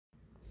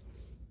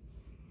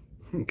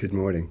Good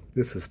morning.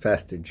 This is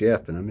Pastor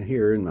Jeff, and I'm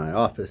here in my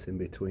office in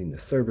between the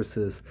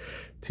services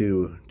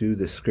to do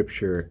the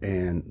scripture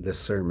and the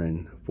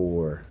sermon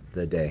for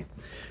the day.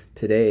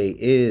 Today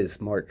is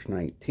March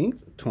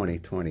 19th,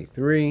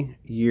 2023,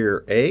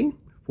 Year A,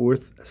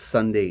 fourth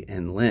Sunday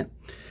in Lent.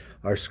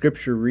 Our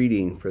scripture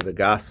reading for the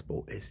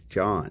gospel is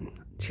John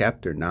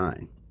chapter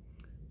 9,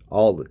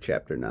 all of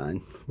chapter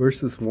 9,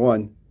 verses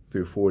 1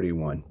 through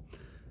 41.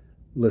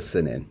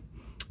 Listen in.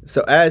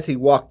 So as he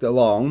walked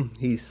along,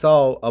 he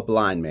saw a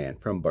blind man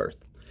from birth.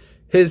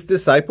 His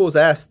disciples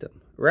asked him,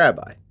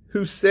 "Rabbi,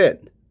 who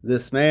sinned,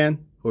 this man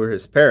or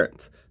his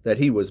parents, that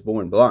he was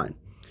born blind?"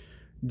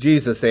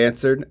 Jesus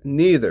answered,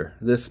 "Neither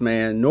this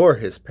man nor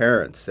his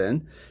parents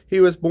sinned. He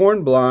was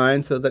born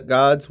blind so that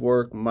God's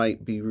work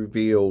might be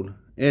revealed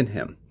in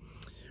him.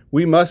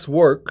 We must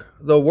work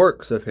the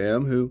works of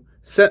him who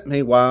sent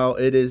me while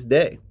it is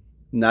day.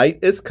 Night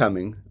is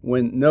coming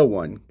when no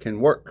one can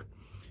work.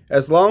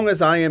 As long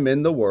as I am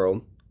in the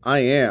world, I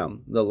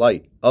am the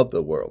light of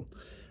the world."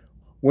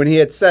 When he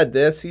had said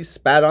this, he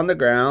spat on the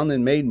ground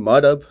and made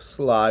mud of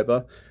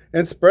saliva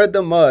and spread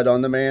the mud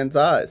on the man's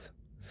eyes,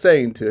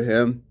 saying to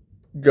him,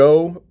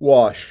 "Go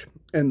wash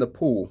in the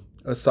pool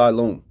of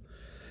Siloam."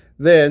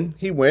 Then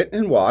he went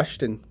and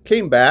washed and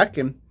came back,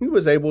 and he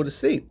was able to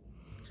see.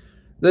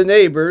 The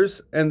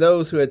neighbors and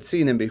those who had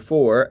seen him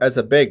before as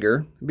a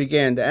beggar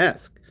began to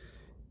ask,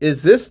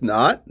 "Is this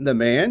not the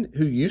man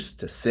who used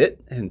to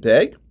sit and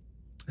beg?"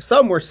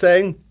 Some were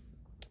saying,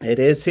 "It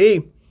is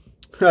he."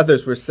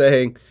 Others were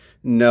saying,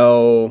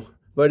 "No,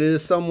 but it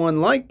is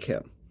someone like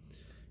him."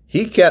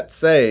 He kept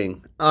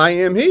saying, "I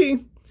am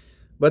he."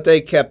 But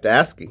they kept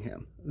asking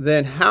him,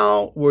 "Then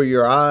how were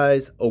your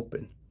eyes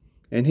open?"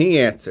 And he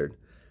answered,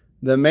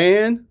 "The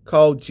man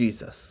called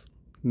Jesus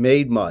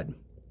made mud,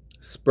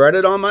 spread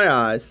it on my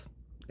eyes,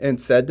 and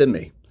said to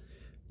me,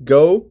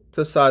 'Go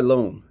to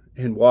Siloam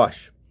and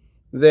wash.'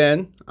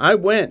 Then I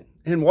went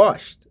and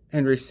washed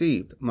and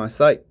received my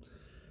sight."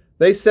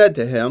 They said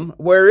to him,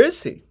 "Where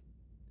is he?"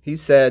 He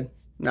said,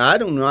 "I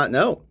do not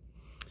know."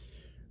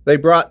 They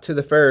brought to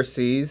the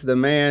Pharisees the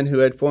man who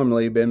had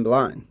formerly been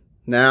blind.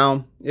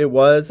 Now it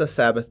was a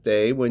Sabbath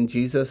day when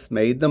Jesus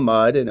made the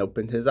mud and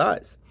opened his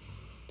eyes.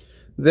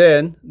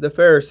 Then the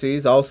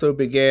Pharisees also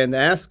began to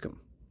ask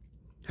him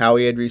how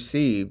he had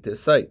received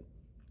his sight.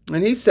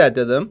 And he said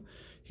to them,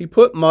 "He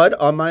put mud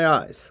on my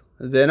eyes.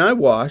 Then I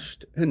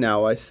washed, and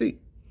now I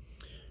see."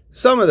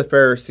 Some of the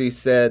Pharisees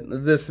said,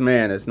 "This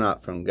man is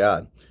not from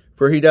God,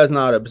 for he does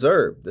not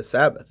observe the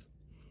Sabbath."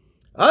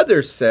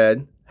 Others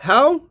said,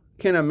 "How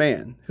can a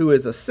man who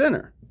is a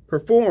sinner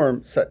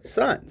perform such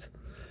signs?"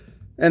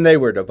 And they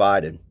were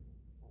divided.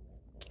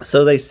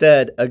 So they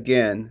said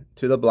again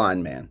to the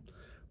blind man,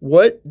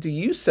 "What do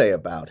you say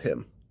about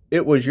him?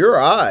 It was your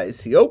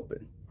eyes he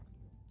opened."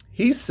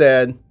 He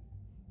said,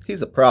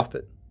 "He's a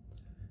prophet."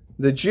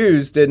 The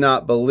Jews did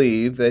not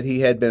believe that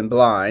he had been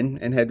blind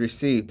and had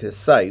received his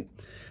sight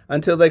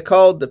until they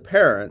called the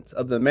parents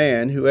of the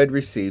man who had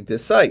received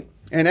his sight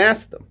and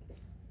asked them,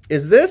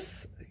 "Is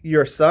this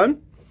your son,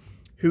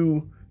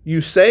 who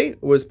you say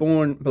was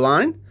born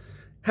blind?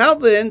 How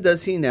then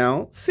does he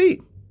now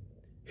see?"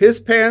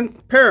 His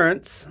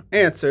parents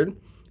answered,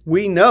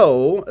 "We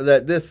know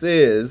that this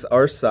is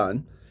our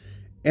son,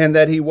 and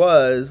that he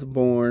was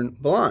born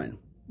blind.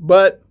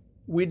 But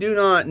we do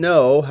not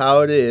know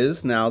how it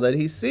is now that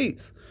he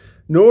sees,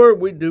 nor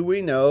do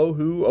we know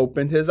who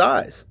opened his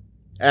eyes.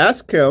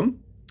 Ask him.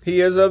 He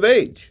is of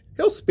age.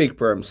 He'll speak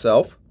for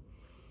himself."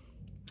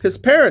 His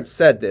parents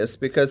said this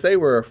because they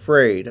were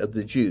afraid of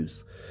the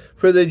Jews,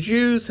 for the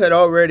Jews had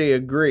already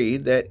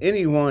agreed that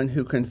anyone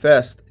who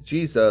confessed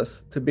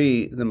Jesus to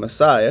be the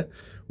Messiah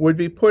would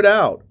be put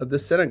out of the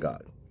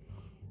synagogue.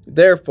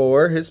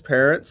 Therefore his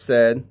parents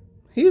said,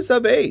 "He is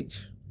of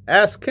age.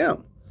 Ask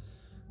him."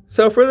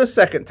 So for the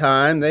second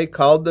time they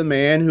called the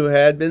man who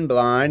had been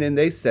blind, and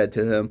they said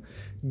to him,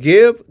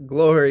 "Give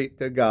glory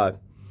to God.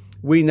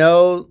 We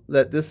know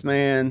that this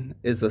man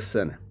is a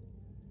sinner."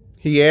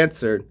 He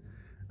answered,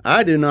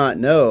 "I do not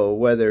know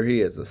whether he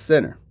is a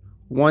sinner.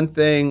 One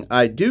thing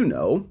I do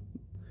know,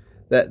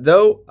 that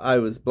though I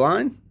was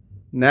blind,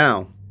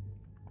 now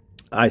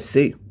I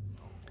see."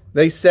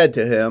 They said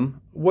to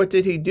him, "What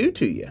did he do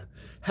to you?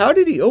 How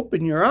did he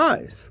open your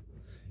eyes?"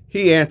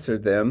 He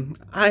answered them,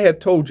 "I have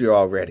told you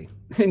already,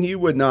 and you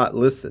would not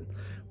listen.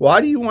 Why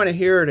do you want to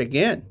hear it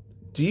again?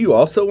 Do you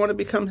also want to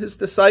become his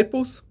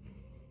disciples?"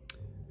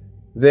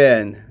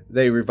 Then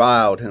they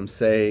reviled him,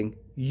 saying,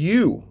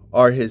 "You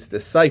are his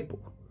disciple.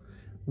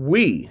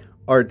 We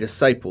are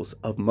disciples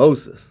of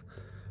Moses.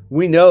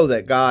 We know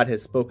that God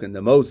has spoken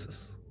to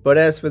Moses. But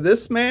as for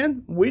this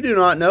man, we do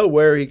not know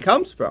where he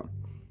comes from."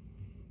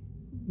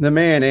 The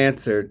man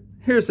answered,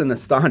 "Here's an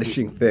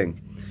astonishing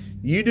thing.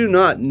 You do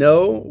not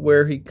know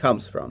where he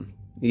comes from,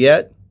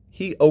 yet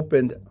he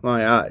opened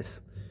my eyes.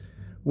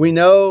 We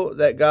know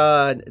that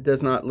God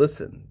does not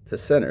listen to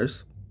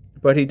sinners,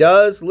 but he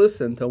does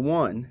listen to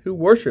one who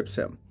worships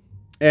him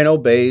and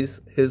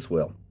obeys his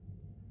will.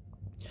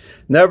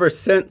 Never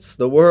since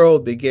the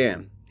world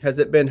began has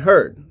it been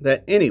heard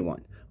that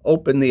anyone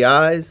open the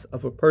eyes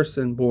of a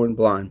person born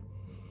blind?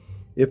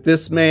 If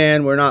this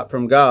man were not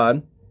from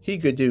God, he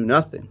could do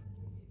nothing."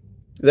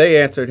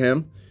 They answered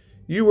him,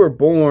 "You were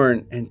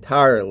born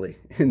entirely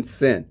in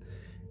sin,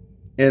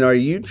 and are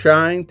you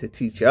trying to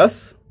teach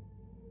us?"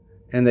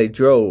 And they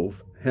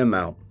drove him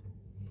out.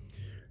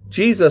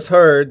 Jesus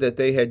heard that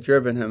they had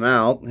driven him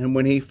out, and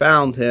when he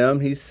found him,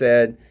 he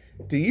said,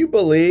 "Do you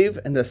believe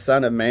in the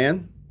Son of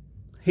Man?"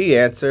 He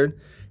answered,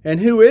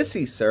 "And who is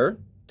he, sir?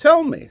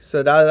 Tell me,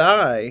 so that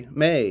I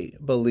may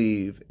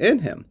believe in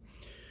him."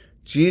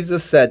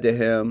 Jesus said to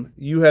him,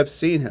 "You have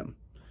seen him,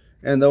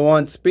 and the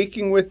one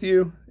speaking with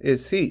you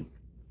is he."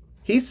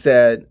 He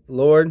said,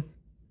 "Lord,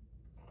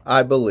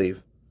 I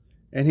believe."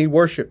 And he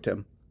worshipped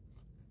him.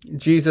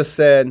 Jesus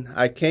said,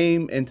 "I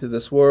came into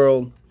this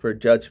world for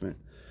judgment,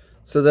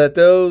 so that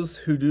those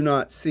who do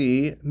not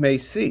see may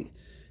see,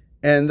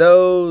 and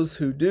those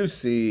who do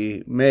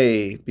see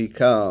may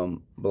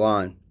become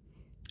blind."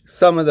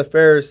 Some of the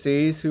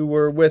Pharisees who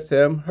were with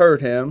him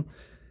heard him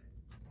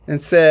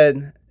and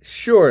said,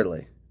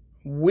 "Surely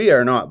we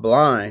are not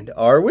blind,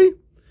 are we?"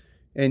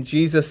 And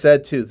Jesus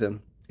said to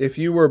them, "If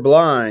you were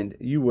blind,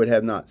 you would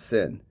have not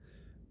sinned.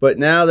 But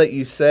now that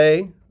you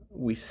say,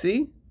 'We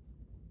see,'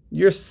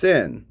 your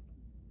sin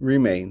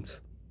remains."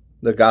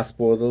 The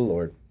gospel of the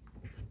Lord.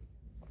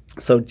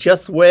 So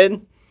just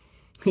when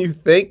you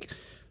think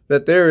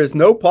that there is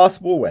no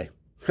possible way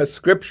a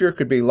scripture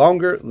could be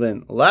longer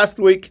than last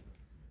week,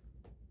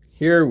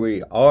 here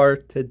we are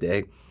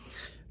today.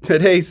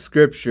 Today's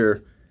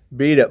scripture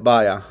beat it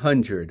by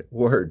 100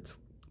 words.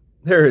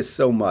 There is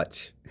so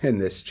much in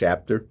this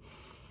chapter.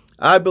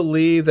 I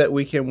believe that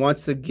we can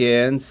once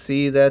again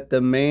see that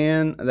the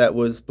man that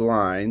was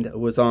blind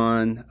was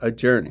on a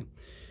journey.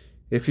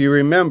 If you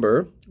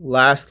remember,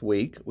 last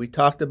week we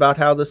talked about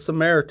how the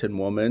Samaritan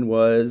woman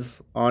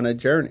was on a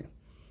journey.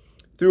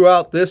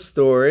 Throughout this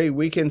story,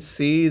 we can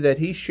see that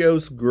he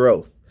shows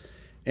growth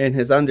in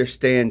his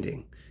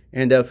understanding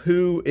and of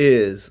who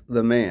is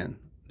the man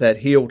that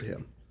healed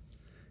him.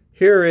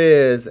 Here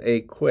is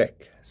a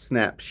quick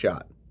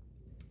snapshot.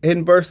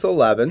 In verse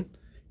 11,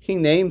 he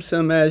names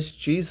him as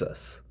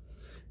Jesus.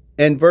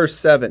 In verse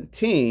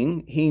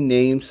 17, he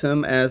names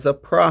him as a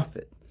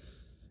prophet.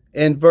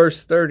 In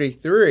verse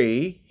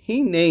 33,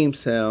 he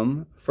names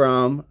him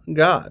from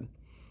God.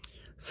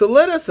 So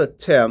let us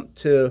attempt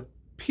to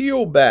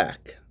peel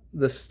back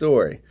the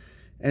story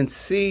and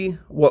see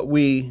what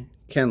we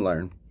can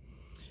learn.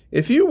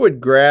 If you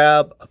would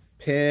grab a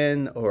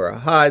pen or a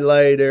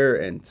highlighter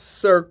and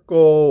circle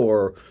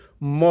or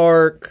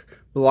mark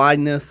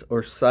blindness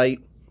or sight,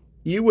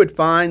 you would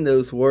find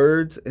those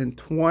words in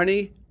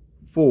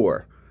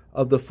 24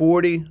 of the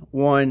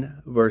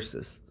 41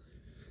 verses.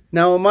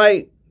 Now, it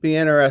might be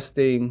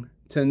interesting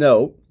to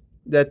note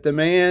that the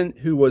man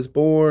who was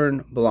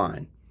born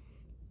blind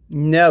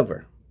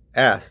never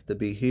asked to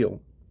be healed.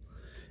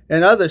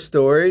 In other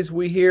stories,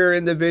 we hear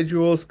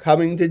individuals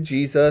coming to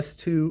Jesus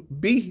to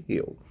be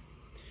healed.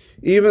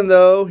 Even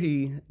though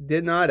he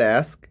did not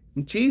ask,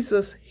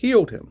 Jesus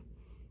healed him.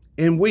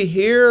 And we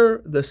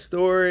hear the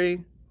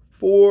story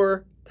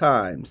 4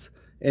 times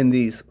in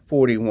these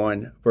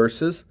 41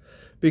 verses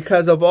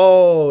because of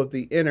all of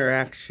the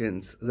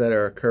interactions that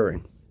are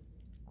occurring.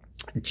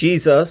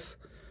 Jesus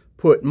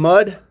put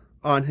mud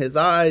on his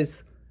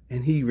eyes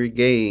and he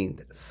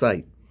regained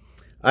sight.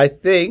 I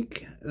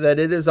think that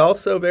it is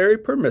also very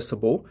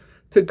permissible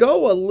to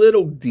go a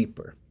little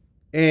deeper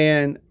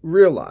and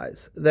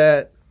realize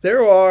that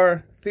there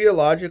are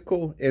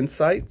theological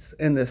insights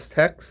in this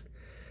text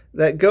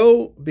that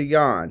go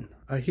beyond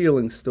a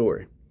healing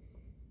story.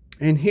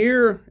 And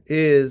here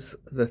is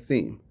the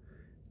theme.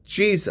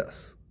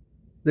 Jesus,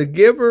 the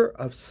giver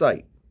of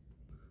sight,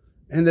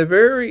 and the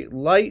very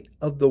light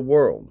of the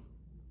world,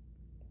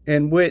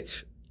 in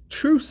which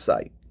true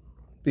sight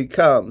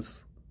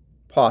becomes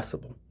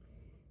possible.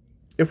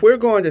 If we're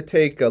going to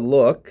take a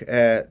look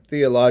at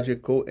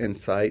theological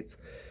insights,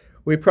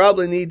 we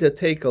probably need to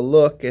take a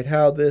look at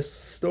how this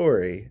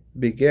story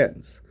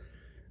begins.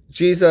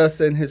 Jesus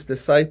and his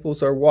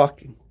disciples are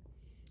walking.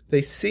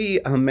 They see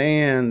a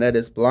man that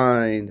is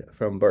blind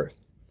from birth.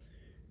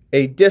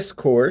 A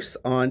discourse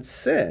on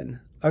sin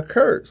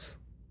occurs.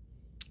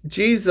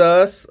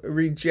 Jesus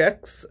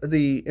rejects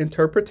the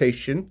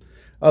interpretation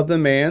of the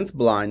man's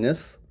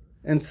blindness.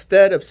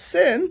 Instead of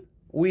sin,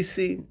 we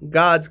see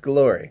God's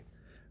glory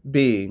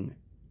being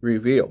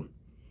revealed.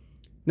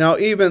 Now,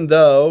 even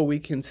though we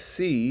can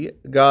see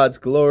God's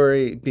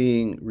glory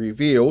being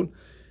revealed,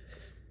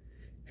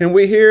 and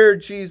we hear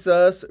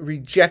Jesus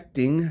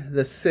rejecting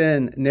the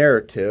sin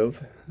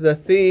narrative, the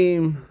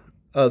theme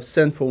of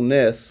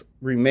sinfulness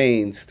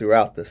remains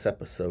throughout this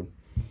episode.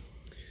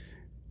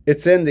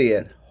 It's in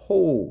the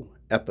whole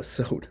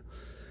episode.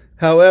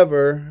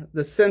 However,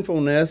 the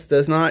sinfulness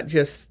does not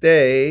just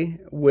stay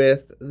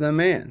with the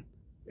man.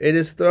 It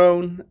is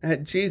thrown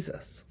at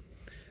Jesus.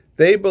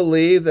 They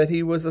believe that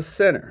he was a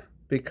sinner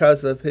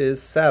because of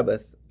his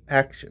Sabbath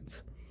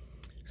actions.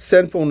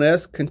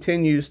 Sinfulness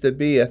continues to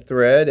be a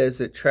thread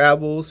as it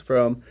travels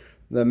from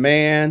the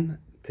man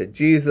to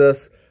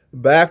Jesus,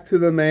 back to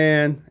the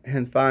man,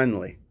 and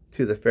finally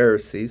to the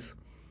Pharisees.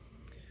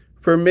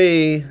 For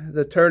me,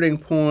 the turning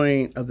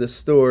point of the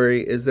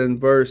story is in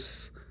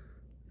verse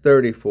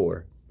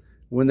 34,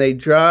 when they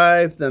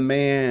drive the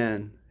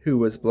man who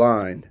was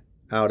blind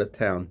out of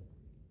town.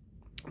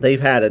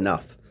 They've had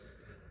enough.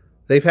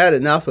 They've had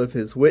enough of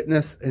his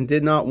witness and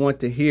did not want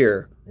to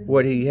hear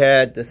what he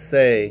had to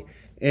say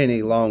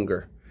any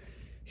longer.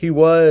 He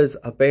was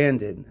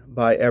abandoned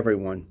by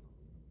everyone.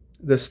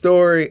 The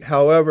story,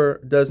 however,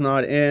 does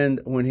not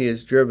end when he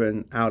is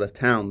driven out of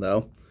town,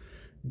 though.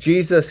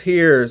 Jesus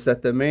hears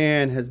that the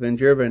man has been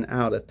driven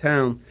out of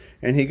town,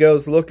 and he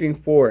goes looking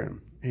for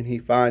him, and he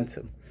finds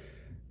him.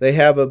 They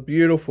have a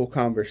beautiful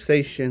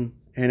conversation,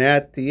 and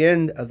at the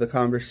end of the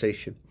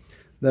conversation,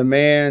 the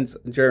man's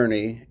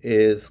journey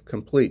is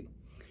complete.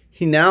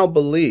 He now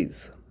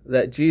believes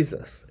that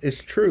Jesus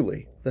is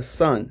truly the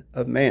Son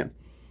of Man.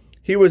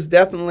 He was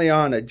definitely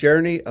on a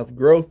journey of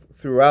growth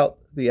throughout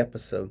the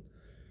episode.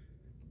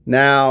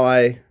 Now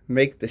I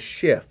make the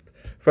shift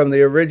from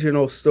the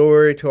original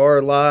story to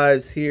our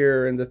lives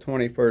here in the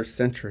 21st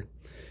century.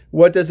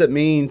 What does it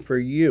mean for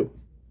you,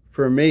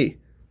 for me,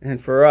 and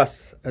for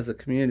us as a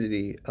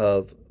community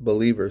of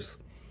believers?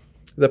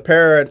 The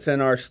parents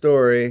in our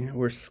story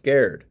were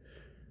scared.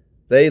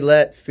 They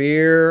let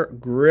fear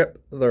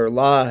grip their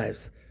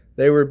lives.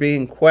 They were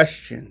being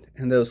questioned,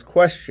 and those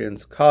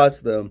questions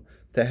caused them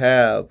to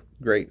have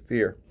great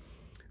fear.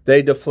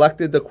 They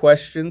deflected the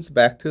questions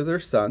back to their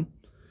son.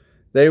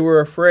 They were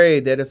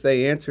afraid that if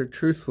they answered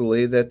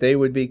truthfully, that they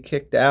would be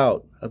kicked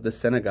out of the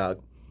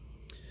synagogue.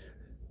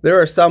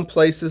 There are some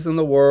places in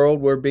the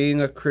world where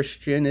being a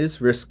Christian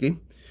is risky.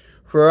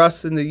 For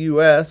us in the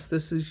U.S.,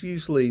 this is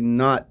usually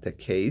not the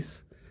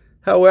case.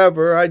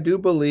 However, I do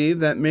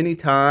believe that many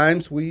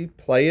times we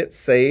play it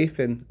safe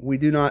and we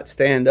do not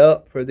stand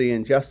up for the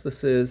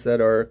injustices that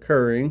are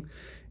occurring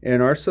in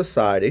our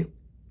society.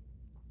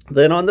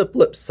 Then on the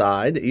flip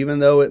side, even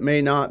though it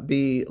may not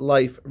be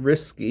life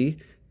risky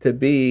to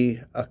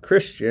be a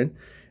Christian,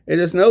 it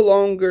is no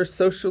longer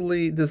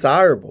socially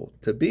desirable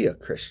to be a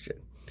Christian.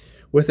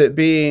 With it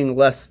being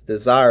less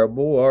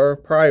desirable, our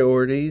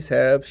priorities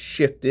have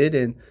shifted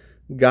and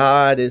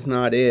God is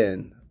not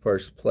in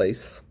first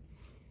place.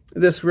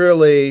 This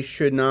really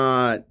should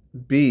not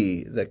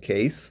be the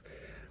case.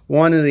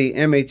 One of the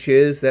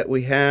images that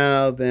we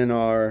have in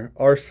our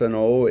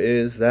arsenal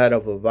is that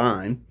of a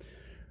vine.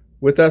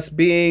 With us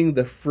being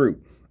the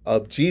fruit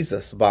of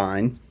Jesus'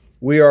 vine,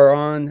 we are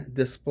on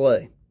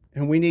display,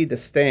 and we need to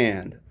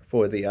stand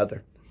for the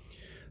other.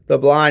 The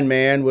blind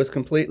man was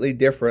completely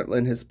different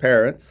than his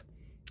parents.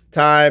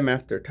 Time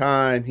after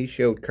time, he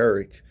showed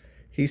courage.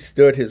 He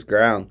stood his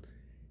ground.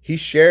 He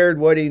shared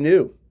what he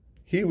knew.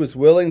 He was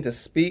willing to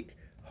speak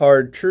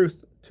hard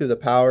truth to the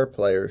power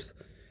players.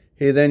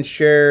 He then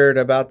shared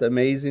about the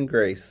amazing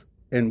grace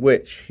in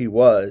which he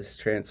was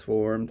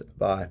transformed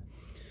by.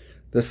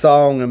 The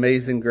song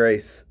Amazing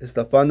Grace is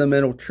the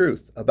fundamental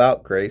truth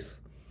about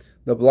grace.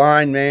 The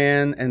blind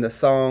man and the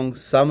song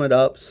sum it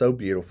up so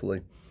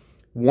beautifully.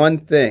 One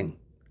thing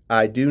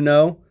I do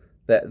know,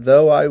 that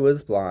though I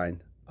was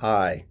blind,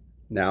 I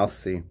now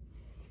see.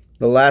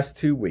 The last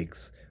 2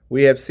 weeks,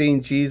 we have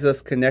seen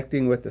Jesus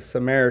connecting with the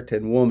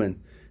Samaritan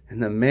woman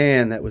and the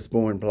man that was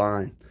born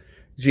blind.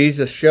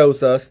 Jesus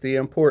shows us the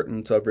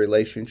importance of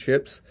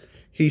relationships.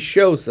 He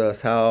shows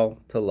us how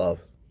to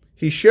love.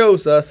 He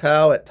shows us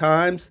how at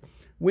times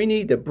we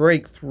need to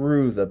break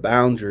through the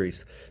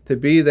boundaries to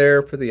be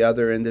there for the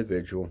other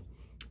individual.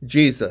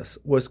 Jesus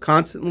was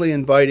constantly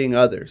inviting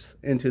others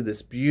into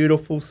this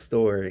beautiful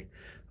story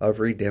of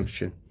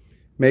redemption.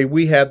 May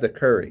we have the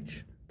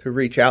courage to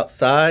reach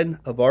outside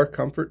of our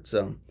comfort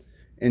zone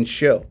and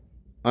show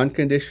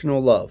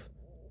unconditional love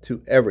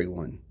to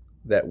everyone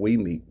that we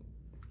meet.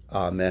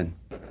 Amen.